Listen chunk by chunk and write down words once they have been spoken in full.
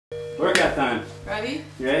Workout time. Ready?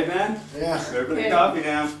 You ready, Ben? Yeah. Ready for the coffee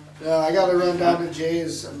now. Yeah, I gotta run down to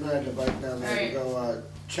Jay's. I'm riding a bike down there Alright. to go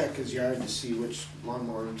check his yard to see which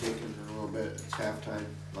lawnmower I'm taking in a little bit. It's halftime,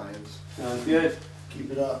 Lions. Sounds good. Keep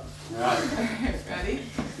it up. Alright. Ready?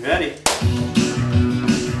 Ready?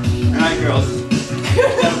 Alright, girls.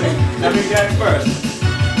 Jumping jack first.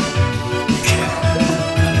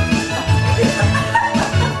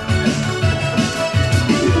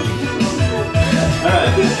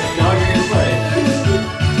 Alright, dog, you're gonna play.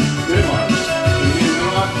 Good one.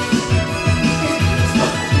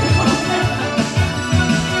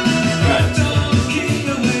 Alright.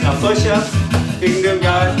 Now push ups. You can do them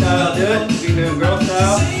guy style, do it. You can do them girl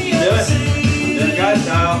style, do it. Do it guy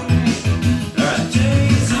style. Alright.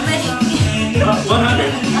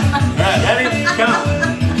 100. Alright, ready? Count.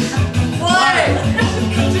 1,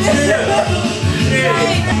 2,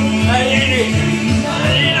 3,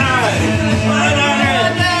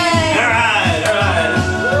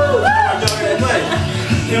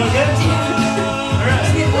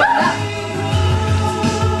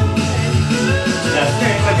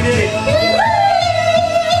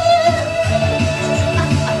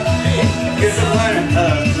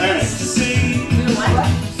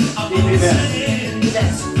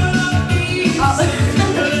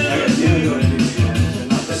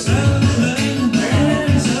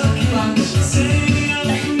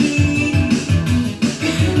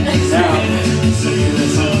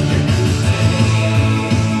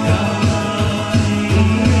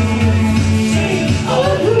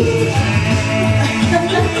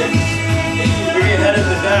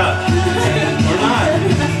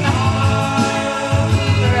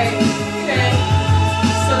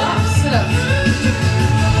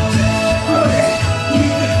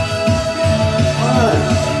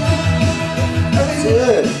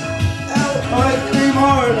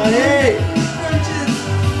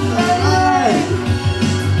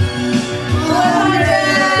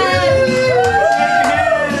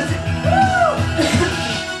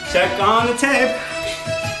 check on the tape.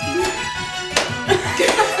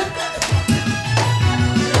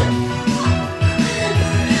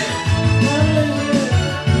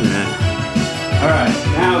 Alright,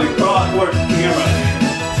 now we crawl towards the camera.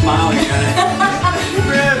 Smiling at it.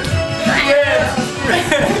 Ribs!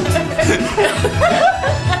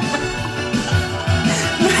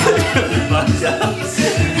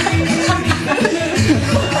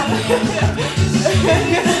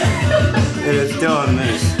 It is still a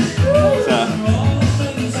mess. So,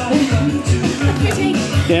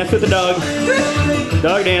 dance with the dog.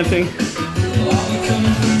 Dog dancing.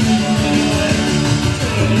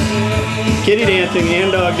 Kitty dancing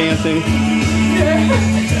and dog dancing.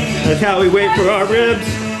 That's how we wait for our ribs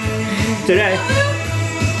today.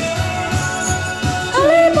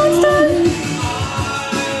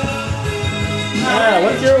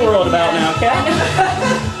 What's your world about now, Kat?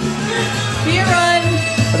 Beer run.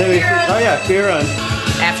 Oh yeah, beer run.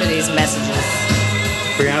 After these messages.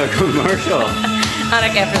 We're gonna have a commercial. I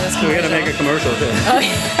like after this commercial. We're gonna make a commercial too. Oh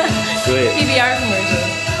yeah. Sweet. PBR commercial.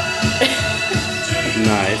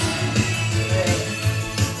 Nice.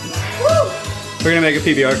 Woo! We're gonna make a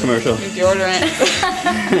PBR commercial. Deodorant.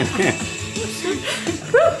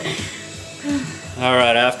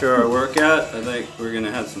 Alright, after our workout, I think we're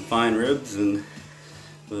gonna have some fine ribs and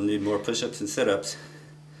we'll need more push-ups and sit-ups.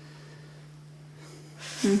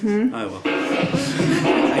 I will.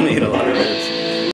 I need a lot of ribs.